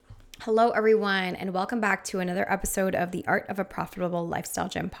Hello, everyone, and welcome back to another episode of the Art of a Profitable Lifestyle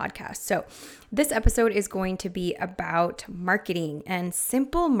Gym podcast. So, this episode is going to be about marketing and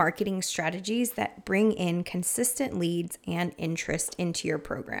simple marketing strategies that bring in consistent leads and interest into your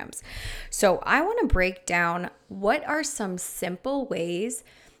programs. So, I want to break down what are some simple ways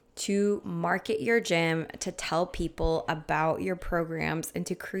to market your gym, to tell people about your programs, and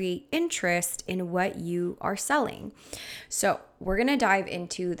to create interest in what you are selling. So, we're going to dive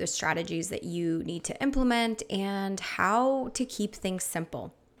into the strategies that you need to implement and how to keep things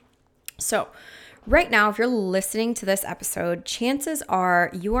simple. So, right now, if you're listening to this episode, chances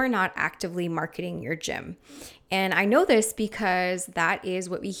are you are not actively marketing your gym. And I know this because that is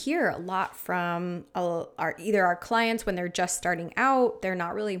what we hear a lot from either our clients when they're just starting out. They're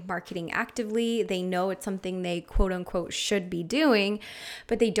not really marketing actively. They know it's something they quote unquote should be doing,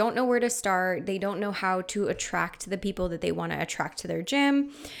 but they don't know where to start. They don't know how to attract the people that they want to attract to their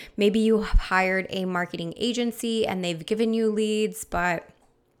gym. Maybe you have hired a marketing agency and they've given you leads, but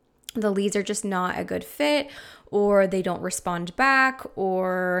the leads are just not a good fit, or they don't respond back,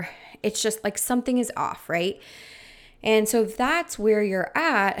 or it's just like something is off, right? And so if that's where you're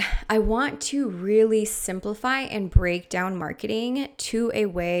at, I want to really simplify and break down marketing to a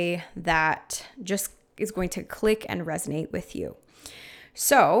way that just is going to click and resonate with you.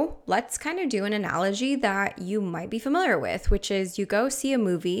 So let's kind of do an analogy that you might be familiar with, which is you go see a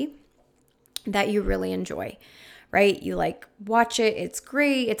movie that you really enjoy, right? You watch it, it's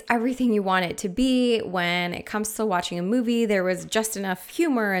great, it's everything you want it to be. When it comes to watching a movie, there was just enough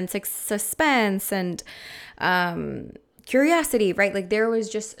humor and suspense and curiosity, right? Like there was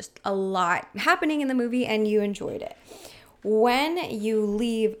just a lot happening in the movie and you enjoyed it. When you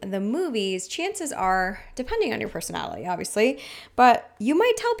leave the movies, chances are, depending on your personality, obviously, but you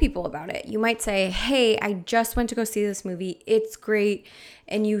might tell people about it. You might say, hey, I just went to go see this movie. It's great.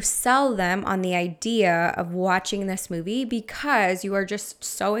 And you sell them on the idea of watching this movie because you are just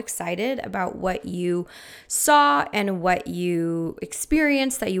so excited about what you saw and what you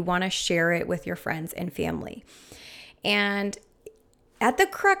experienced that you want to share it with your friends and family. And at the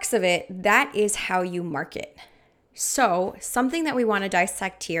crux of it, that is how you market. So something that we want to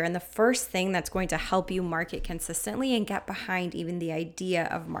dissect here, and the first thing that's going to help you market consistently and get behind even the idea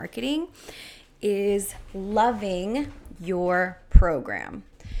of marketing, is loving your program.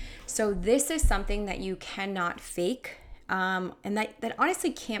 So this is something that you cannot fake, and that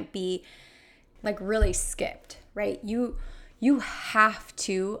honestly can't be really skipped, right? You have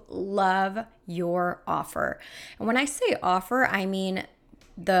to love your offer. And when I say offer, I mean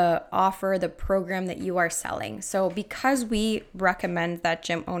the offer, the program that you are selling. So because we recommend that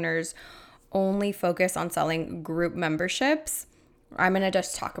gym owners only focus on selling group memberships, I'm going to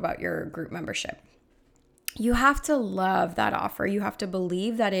just talk about your group membership. You have to love that offer. You have to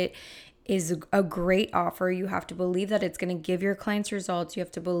believe that it is a great offer. You have to believe that it's going to give your clients results. You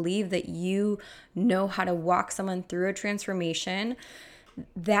have to believe that you know how to walk someone through a transformation.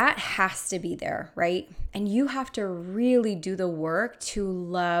 That has to be there, right? And you have to really do the work to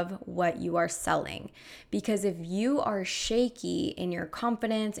love what you are selling. Because if you are shaky in your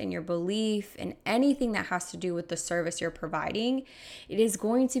confidence, in your belief, in anything that has to do with the service you're providing, it is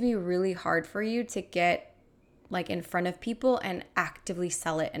going to be really hard for you to get in front of people and actively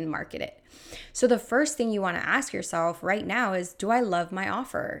sell it and market it. So the first thing you want to ask yourself right now is, do I love my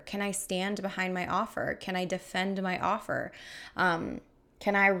offer? Can I stand behind my offer? Can I defend my offer?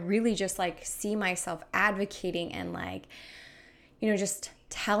 Can I really just see myself advocating and just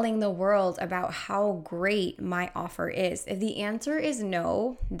telling the world about how great my offer is? If the answer is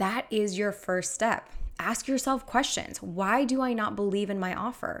no, that is your first step. Ask yourself questions. Why do I not believe in my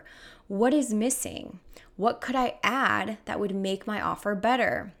offer? What is missing? What could I add that would make my offer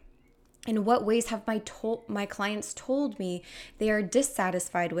better? In what ways have my clients told me they are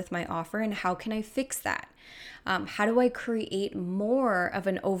dissatisfied with my offer, and how can I fix that? How do I create more of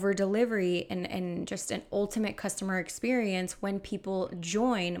an over delivery and just an ultimate customer experience when people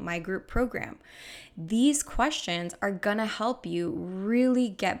join my group program? These questions are gonna help you really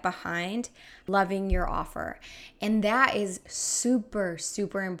get behind loving your offer. And that is super,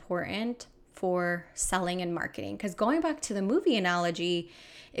 super important for selling and marketing. Because going back to the movie analogy,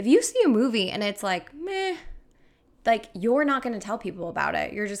 if you see a movie and it's meh, you're not going to tell people about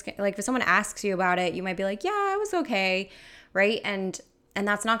it. You're just if someone asks you about it, you might be yeah, it was okay, right? And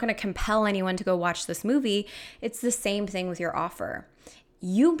that's not going to compel anyone to go watch this movie. It's the same thing with your offer.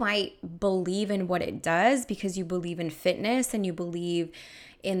 You might believe in what it does because you believe in fitness and you believe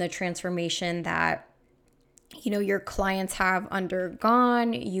in the transformation that your clients have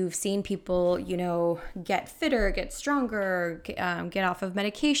undergone. You've seen people, get fitter, get stronger, get off of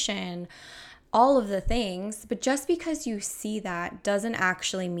medication, all of the things. But just because you see that doesn't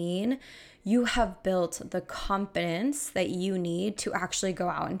actually mean you have built the confidence that you need to actually go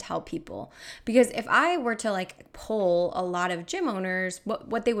out and tell people. Because if I were to poll a lot of gym owners,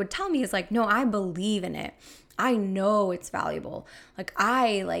 what they would tell me is no, I believe in it. I know it's valuable.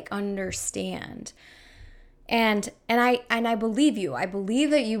 I understand. And I believe you. I believe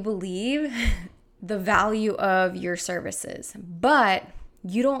that you believe the value of your services, but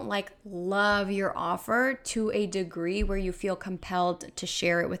you don't love your offer to a degree where you feel compelled to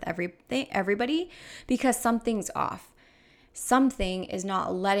share it with everybody, because something's off. Something is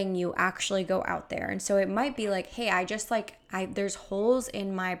not letting you actually go out there. And so it might be hey, there's holes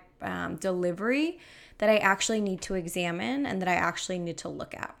in my delivery that I actually need to examine and that I actually need to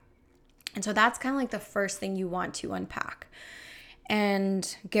look at. And so that's kind of the first thing you want to unpack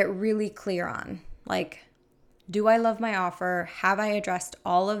and get really clear on. Do I love my offer? Have I addressed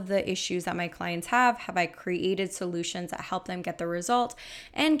all of the issues that my clients have? Have I created solutions that help them get the result?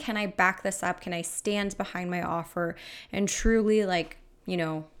 And can I back this up? Can I stand behind my offer and truly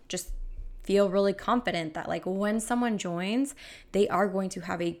just feel really confident that when someone joins, they are going to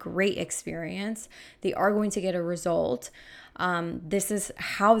have a great experience. They are going to get a result. This is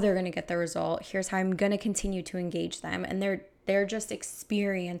how they're going to get the result. Here's how I'm going to continue to engage them. And their just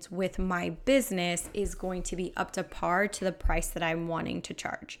experience with my business is going to be up to par to the price that I'm wanting to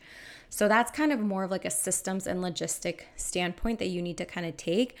charge. So that's kind of more of a systems and logistic standpoint that you need to kind of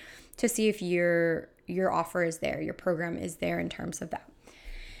take to see if your offer is there, your program is there in terms of that.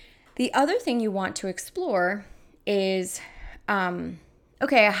 The other thing you want to explore is,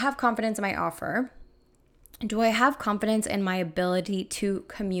 okay, I have confidence in my offer. Do I have confidence in my ability to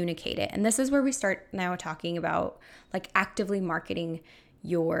communicate it? And this is where we start now talking about actively marketing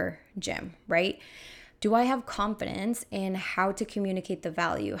your gym, right? Do I have confidence in how to communicate the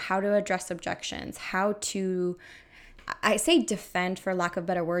value, how to address objections, how to, I say defend for lack of a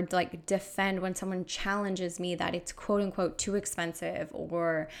better word, defend when someone challenges me that it's quote unquote too expensive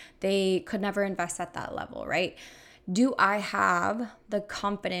or they could never invest at that level, right? Do I have the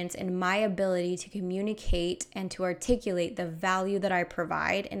confidence in my ability to communicate and to articulate the value that I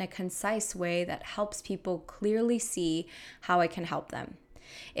provide in a concise way that helps people clearly see how I can help them?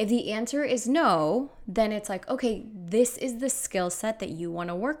 If the answer is no, then it's okay, this is the skill set that you want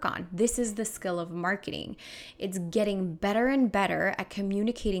to work on. This is the skill of marketing. It's getting better and better at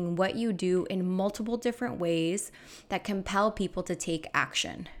communicating what you do in multiple different ways that compel people to take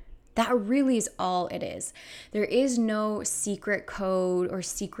action. That really is all it is. There is no secret code or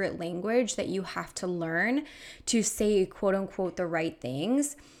secret language that you have to learn to say quote unquote the right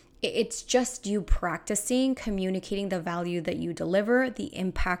things. It's just you practicing communicating the value that you deliver, the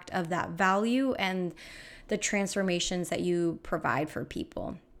impact of that value, and the transformations that you provide for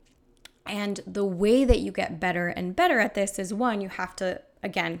people. And the way that you get better and better at this is, one, you have to,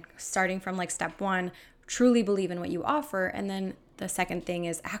 again, starting from step one, truly believe in what you offer. And then the second thing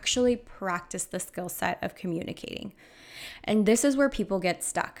is actually practice the skill set of communicating. And this is where people get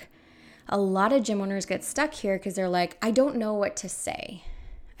stuck. A lot of gym owners get stuck here because they're I don't know what to say.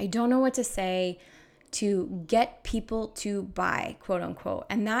 I don't know what to say to get people to buy, quote unquote.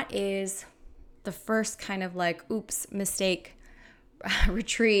 And that is the first kind of oops, mistake,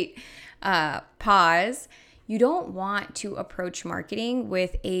 retreat, pause. You don't want to approach marketing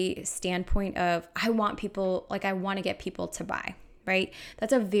with a standpoint of, I want to get people to buy, right?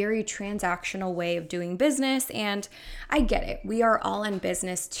 That's a very transactional way of doing business. And I get it. We are all in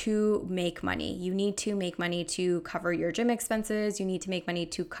business to make money. You need to make money to cover your gym expenses. You need to make money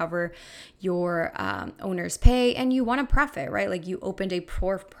to cover your owner's pay. And you want to profit, right? You opened a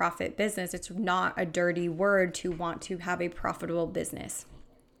for-profit business. It's not a dirty word to want to have a profitable business.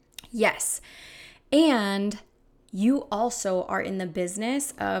 Yes. And you also are in the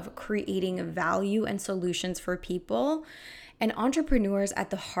business of creating value and solutions for people. And entrepreneurs at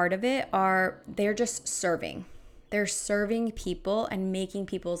the heart of it they're just serving. They're serving people and making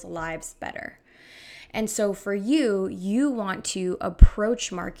people's lives better. And so for you, you want to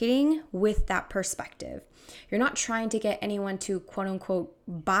approach marketing with that perspective. You're not trying to get anyone to quote unquote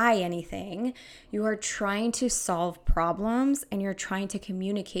buy anything. You are trying to solve problems and you're trying to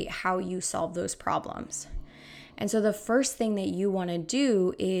communicate how you solve those problems. And so the first thing that you want to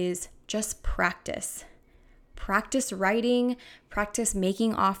do is just practice. Practice writing, practice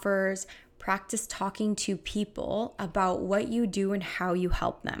making offers, practice talking to people about what you do and how you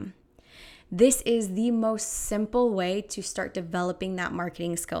help them. this is the most simple way to start developing that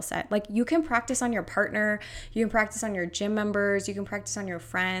marketing skill set. Like, you can practice on your partner, you can practice on your gym members, you can practice on your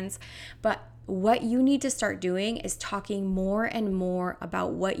friends, but what you need to start doing is talking more and more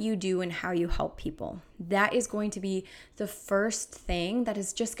about what you do and how you help people. That is going to be the first thing that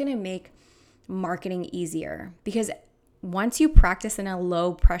is just going to make marketing easier, because once you practice in a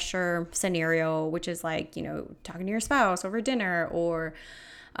low pressure scenario, which is like, talking to your spouse over dinner or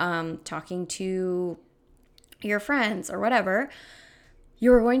talking to your friends or whatever,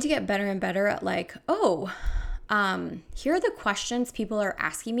 you're going to get better and better at like, here are the questions people are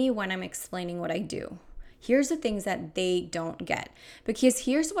asking me when I'm explaining what I do. Here's the things that they don't get. Because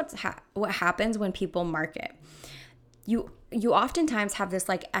here's what happens when people market. You oftentimes have this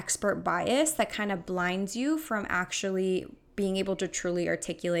like expert bias that kind of blinds you from actually being able to truly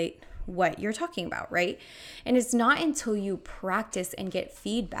articulate what you're talking about, right? And it's not until you practice and get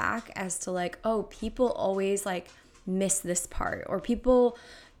feedback as to like, oh, people always like miss this part, or people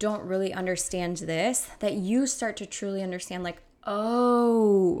don't really understand this, that you start to truly understand like,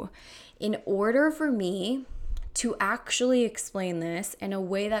 oh, in order for me to actually explain this in a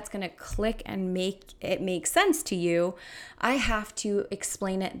way that's going to click and make it make sense to you, I have to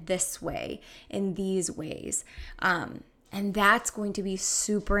explain it this way, in these ways. And that's going to be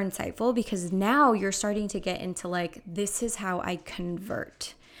super insightful, because now you're starting to get into like, this is how I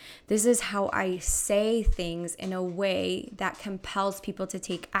convert. This is how I say things in a way that compels people to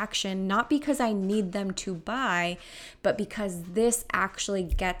take action, not because I need them to buy, but because this actually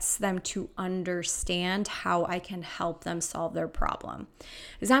gets them to understand how I can help them solve their problem.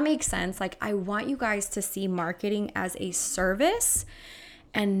 Does that make sense? Like, I want you guys to see marketing as a service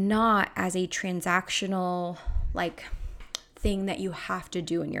and not as a transactional, like, thing that you have to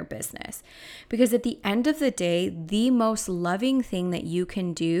do in your business. Because at the end of the day, the most loving thing that you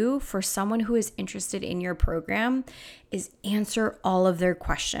can do for someone who is interested in your program is answer all of their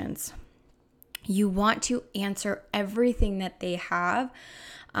questions. You want to answer everything that they have.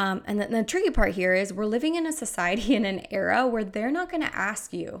 And the tricky part here is we're living in a society, in an era where they're not going to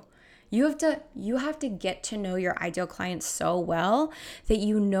ask you. You have to get to know your ideal client so well that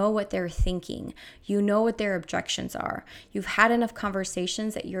you know what they're thinking. You know what their objections are. You've had enough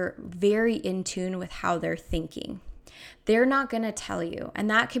conversations that you're very in tune with how they're thinking. They're not going to tell you. And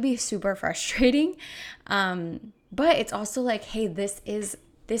that can be super frustrating. But it's also like, hey, this is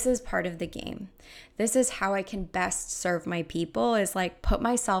part of the game. This is how I can best serve my people, is like put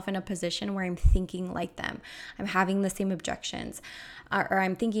myself in a position where I'm thinking like them. I'm having the same objections, or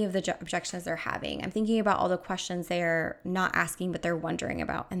I'm thinking of the objections they're having. I'm thinking about all the questions they're not asking, but they're wondering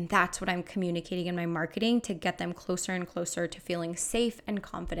about. And that's what I'm communicating in my marketing to get them closer and closer to feeling safe and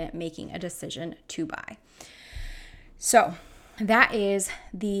confident making a decision to buy. So that is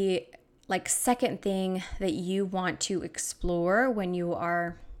the second thing that you want to explore when you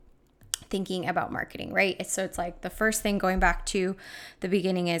are thinking about marketing, right? So it's like the first thing, going back to the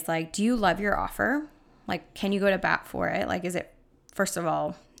beginning, is like, do you love your offer? Like, can you go to bat for it? Like, is it, first of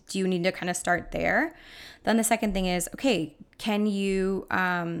all, do you need to kind of start there? Then the second thing is, okay, can you,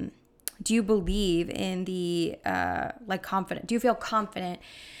 do you believe in the, confident? Do you feel confident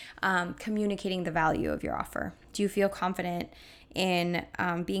communicating the value of your offer? Do you feel confident in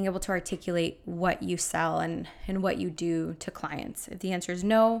being able to articulate what you sell and what you do to clients? If the answer is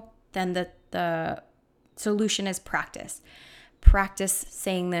no, then the solution is practice. Practice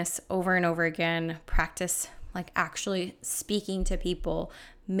saying this over and over again. Practice actually speaking to people,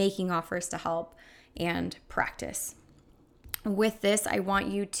 making offers to help, and practice. With this, I want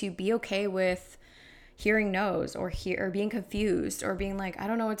you to be okay with hearing no's or being confused or being like, I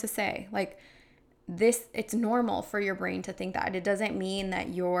don't know what to say. It's normal for your brain to think that. It doesn't mean that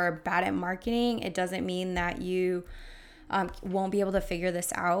you're bad at marketing. It doesn't mean that you won't be able to figure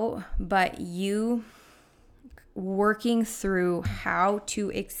this out, but you working through how to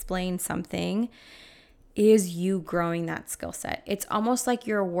explain something is you growing that skill set. It's almost like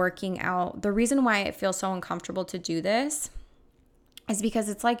you're working out. The reason why it feels so uncomfortable to do this is because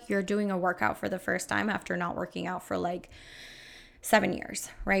it's like you're doing a workout for the first time after not working out for 7 years,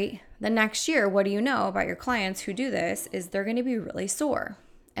 right? The next year, what do you know about your clients who do this is they're going to be really sore.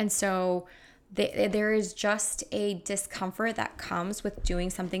 And so there is just a discomfort that comes with doing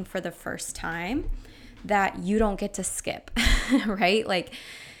something for the first time that you don't get to skip, right?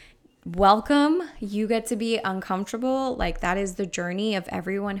 Welcome, you get to be uncomfortable. That is the journey of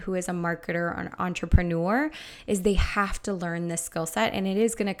everyone who is a marketer or an entrepreneur, is they have to learn this skill set. And it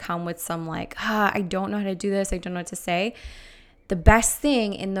is going to come with some I don't know how to do this. I don't know what to say. The best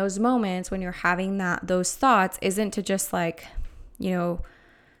thing in those moments when you're having those thoughts isn't to just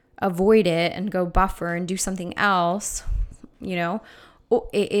avoid it and go buffer and do something else,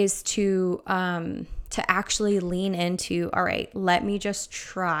 it is to actually lean into, all right, let me just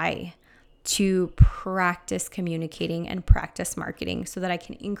try to practice communicating and practice marketing so that I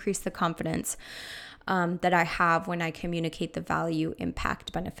can increase the confidence that I have when I communicate the value,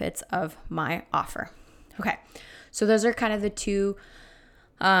 impact, benefits of my offer. Okay, so those are kind of the two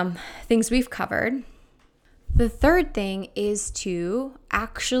things we've covered. The third thing is to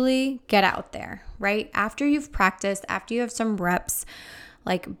actually get out there, right? After you've practiced, after you have some reps,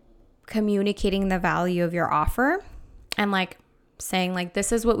 like communicating the value of your offer and like saying like,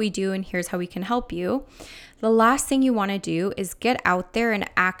 this is what we do and here's how we can help you. The last thing you want to do is get out there and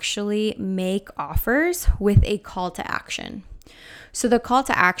actually make offers with a call to action. So the call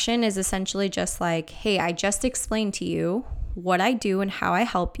to action is essentially just like, hey, I just explained to you what I do and how I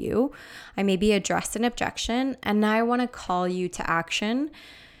help you. I maybe addressed an objection and now I want to call you to action.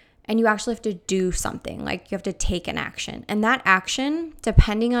 And you actually have to do something, like you have to take an action. And that action,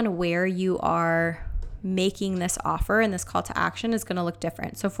 depending on where you are making this offer and this call to action, is going to look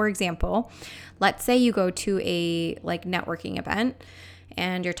different. So for example, let's say you go to a like networking event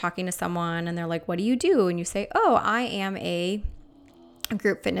and you're talking to someone and they're like, what do you do? And you say, oh, I am a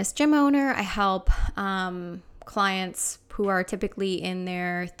group fitness gym owner. I help clients who are typically in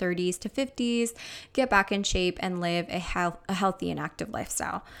their 30s to 50s get back in shape and live a healthy and active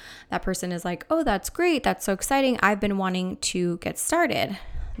lifestyle. That person is like, oh, that's great. That's so exciting. I've been wanting to get started.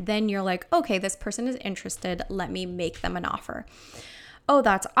 Then you're like, okay, this person is interested. Let me make them an offer. Oh,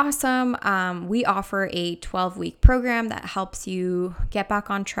 that's awesome. We offer a 12-week program that helps you get back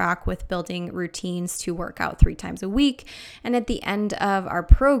on track with building routines to work out 3 times a week. And at the end of our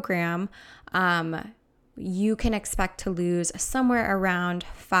program, you can expect to lose somewhere around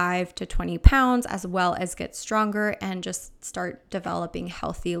 5 to 20 pounds, as well as get stronger and just start developing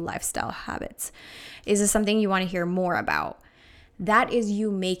healthy lifestyle habits. Is this something you want to hear more about? That is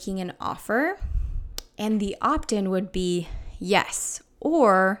you making an offer, and the opt-in would be yes.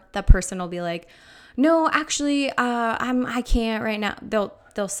 Or the person will be like, no, actually, I can't right now.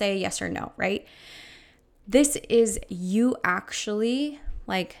 They'll say yes or no, right? This is you actually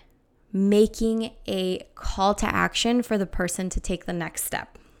like making a call to action for the person to take the next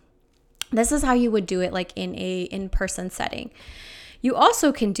step. This is how you would do it like in a in-person setting. You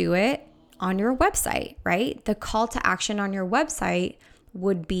also can do it on your website, right? The call to action on your website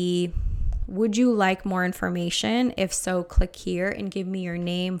would be, would you like more information? If so, click here and give me your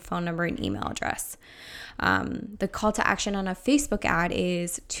name, phone number, and email address. The call to action on a Facebook ad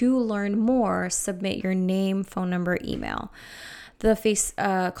is to learn more, submit your name, phone number, email.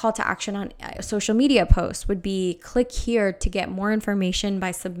 The call to action on a social media post would be click here to get more information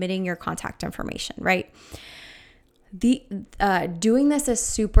by submitting your contact information, right? Doing this is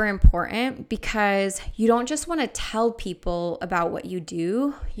super important because you don't just want to tell people about what you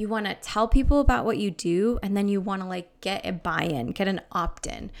do. You want to tell people about what you do, and then you want to like get a buy-in, get an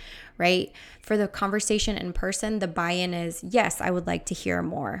opt-in, right? For the conversation in person, the buy-in is, yes, I would like to hear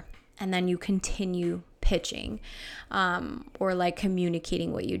more. And then you continue pitching or like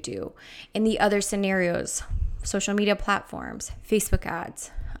communicating what you do. In the other scenarios, social media platforms, Facebook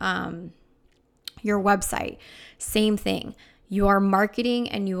ads, your website, same thing. You are marketing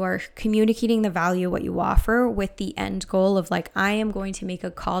and you are communicating the value of what you offer with the end goal of like, I am going to make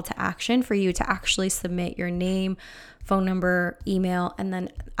a call to action for you to actually submit your name, phone number, email, and then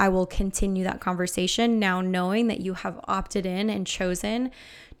I will continue that conversation now knowing that you have opted in and chosen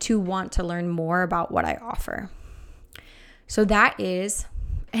to want to learn more about what I offer. So that is,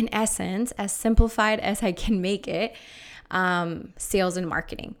 in essence, as simplified as I can make it, sales and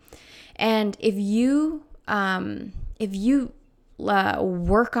marketing. And if you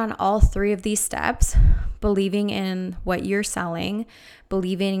work on all 3 of these steps, believing in what you're selling,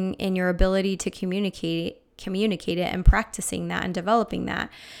 believing in your ability to communicate it and practicing that and developing that,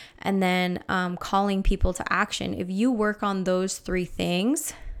 and then calling people to action. If you work on those 3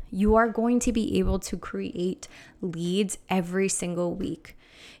 things, you are going to be able to create leads every single week.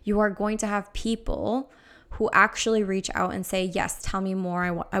 You are going to have people who actually reach out and say, yes, tell me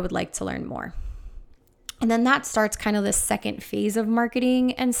more. I would like to learn more. And then that starts kind of the second phase of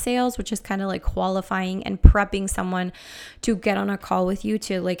marketing and sales, which is kind of like qualifying and prepping someone to get on a call with you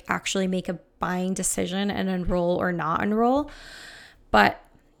to like actually make a buying decision and enroll or not enroll. But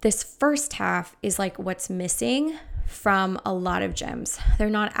this first half is like what's missing from a lot of gyms. They're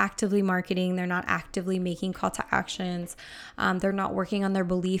not actively marketing. They're not actively making call to actions. They're not working on their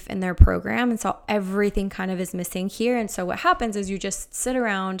belief in their program. And so everything kind of is missing here. And so what happens is you just sit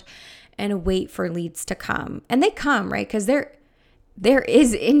around and wait for leads to come. And they come, right? Because there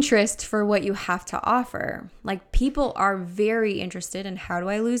is interest for what you have to offer. Like, people are very interested in, how do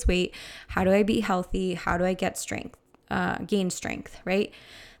I lose weight? How do I be healthy? How do I get strength, gain strength, right?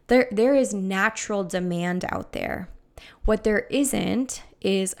 There is natural demand out there. What there isn't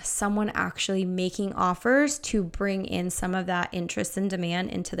is someone actually making offers to bring in some of that interest and demand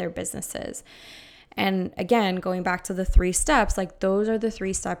into their businesses. And again, going back to the 3 steps, like, those are the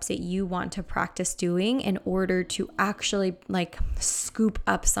 3 steps that you want to practice doing in order to actually like scoop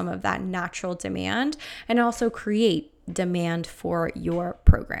up some of that natural demand and also create demand for your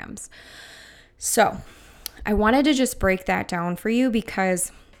programs. So I wanted to just break that down for you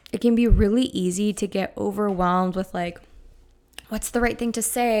because it can be really easy to get overwhelmed with like, what's the right thing to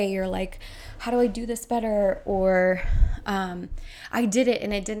say? Or like, how do I do this better? Or I did it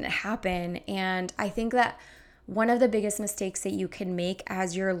and it didn't happen. And I think that one of the biggest mistakes that you can make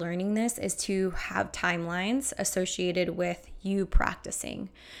as you're learning this is to have timelines associated with you practicing,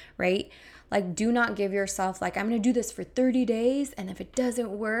 right? Like, do not give yourself like, I'm going to do this for 30 days. And if it doesn't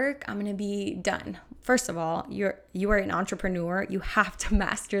work, I'm going to be done. First of all, you are an entrepreneur. You have to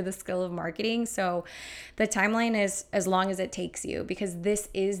master the skill of marketing. So the timeline is as long as it takes you, because this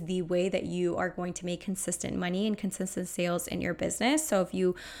is the way that you are going to make consistent money and consistent sales in your business. So if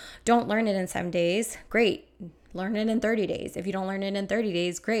you don't learn it in 7 days, great. Learn it in 30 days. If you don't learn it in 30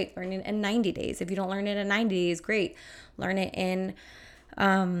 days, great. Learn it in 90 days. If you don't learn it in 90 days, great. Learn it in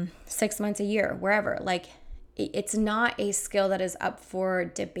 6 months, a year, wherever. Like, it's not a skill that is up for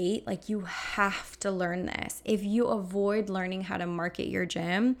debate. Like, you have to learn this. If you avoid learning how to market your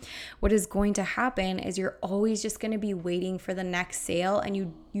gym, what is going to happen is you're always just going to be waiting for the next sale, and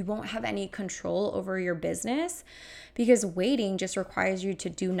you won't have any control over your business, because waiting just requires you to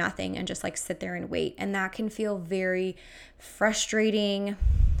do nothing and just like sit there and wait. And that can feel very frustrating,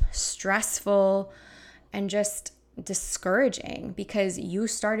 stressful, and just discouraging, because you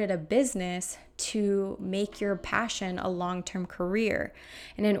started a business to make your passion a long-term career.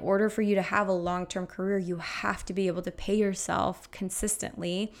 And in order for you to have a long-term career, you have to be able to pay yourself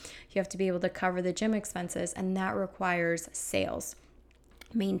consistently. You have to be able to cover the gym expenses, and that requires sales.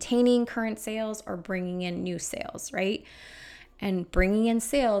 Maintaining current sales or bringing in new sales, right? And bringing in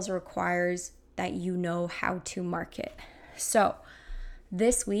sales requires that you know how to market. So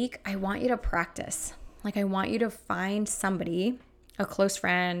this week, I want you to practice. Like, I want you to find somebody, a close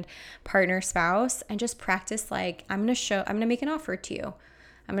friend, partner, spouse, and just practice. Like, I'm going to make an offer to you.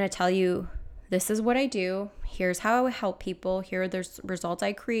 I'm going to tell you, this is what I do. Here's how I help people. Here are the results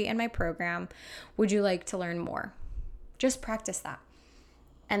I create in my program. Would you like to learn more? Just practice that.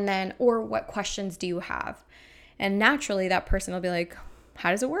 And then, or what questions do you have? And naturally, that person will be like, how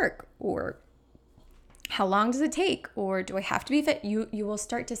does it work? Or how long does it take? Or do I have to be fit? You will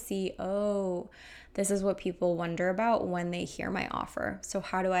start to see, oh, this is what people wonder about when they hear my offer. So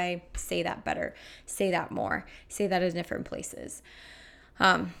how do I say that better? Say that more. Say that in different places.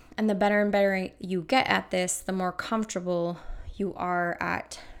 And the better and better you get at this, the more comfortable you are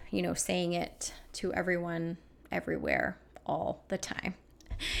at, saying it to everyone, everywhere, all the time.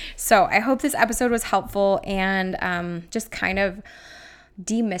 So I hope this episode was helpful and just kind of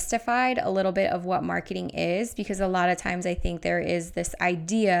demystified a little bit of what marketing is, because a lot of times I think there is this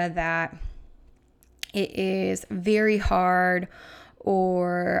idea that it is very hard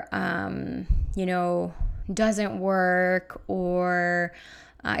or, doesn't work or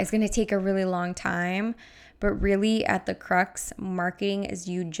it's going to take a really long time. But really, at the crux, marketing is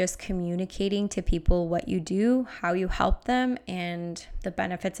you just communicating to people what you do, how you help them, and the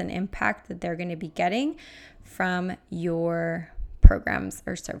benefits and impact that they're going to be getting from your programs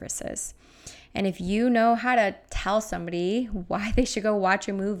or services. And if you know how to tell somebody why they should go watch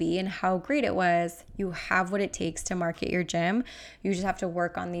a movie and how great it was, you have what it takes to market your gym. You just have to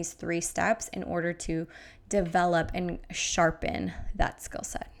work on these 3 steps in order to develop and sharpen that skill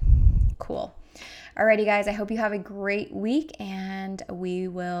set. Cool. Alrighty, guys, I hope you have a great week, and we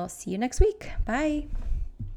will see you next week. Bye.